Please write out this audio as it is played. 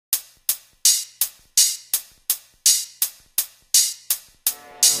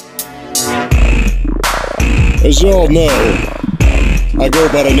As y'all know, I go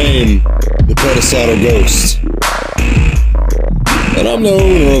by the name the Pedestal Ghost, and I'm the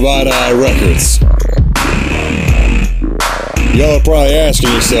owner of Eye to Eye Records. Y'all are probably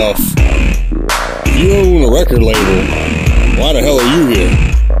asking yourself, if you own a record label, why the hell are you here?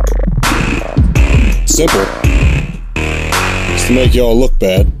 Simple. Just to make y'all look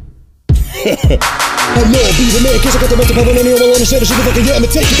bad. I know I'll be the man, cause I got the mental power and anyone will understand. I should be fucking yeah, I'ma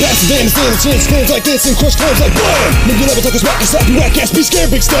take you past the van and stand a chance. Stands like this and crush clams like blam. Nigga never talk us back and slap you whack ass, be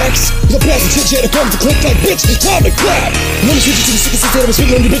scared big stacks. Cause I'm passing shit, shit, I come to click like bitch, time to clap. Let me switch you to the sickest instead of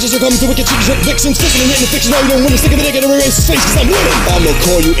spitting on you bitches. Are coming to wicked chicks, trick vixens, fisting and hitting the fiction. Now you don't win, stick of the nigga to erase his face cause I'm winning. I'ma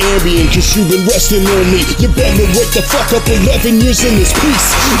call you Ambien cause you been resting on me. You better wake the fuck up 11 years in this piece.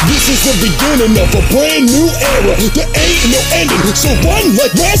 This is the beginning of a brand new era. There ain't no ending, so run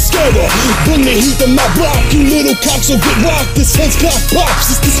like mascara. Bring the heat to my block, you little cocks will get rocked. This hen's clock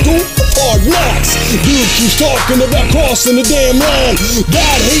pops, it's the school of hard knocks. Dude keeps talking about crossing the damn line.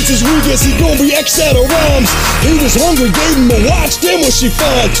 God hates his weakest, he gon' be X out of rhymes. He was hungry, gave him a watch, then what she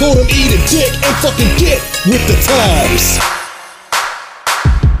find? Told him eat a dick and fucking get with the times.